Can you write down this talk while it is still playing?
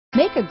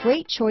Make a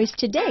great choice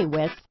today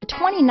with the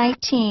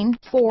 2019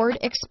 Ford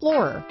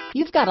Explorer.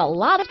 You've got a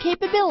lot of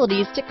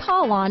capabilities to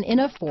call on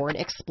in a Ford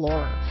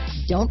Explorer.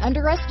 Don't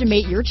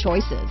underestimate your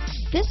choices.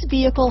 This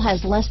vehicle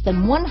has less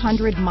than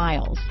 100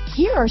 miles.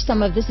 Here are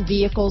some of this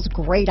vehicle's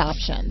great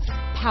options: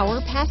 power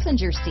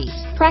passenger seat,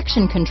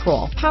 traction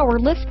control, power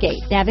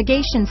liftgate,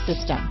 navigation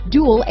system,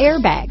 dual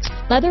airbags,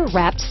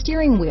 leather-wrapped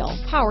steering wheel,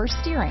 power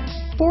steering,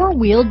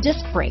 four-wheel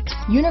disc brakes,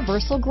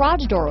 universal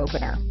garage door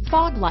opener,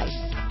 fog lights,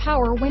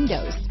 power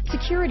windows,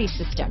 security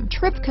system,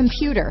 trip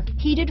computer,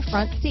 heated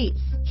front seats,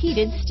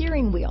 heated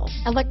steering wheel,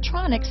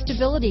 electronic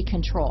stability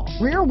control,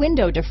 rear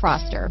window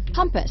defroster,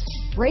 compass,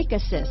 brake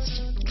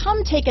assist.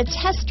 Come take a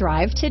test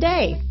drive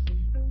today.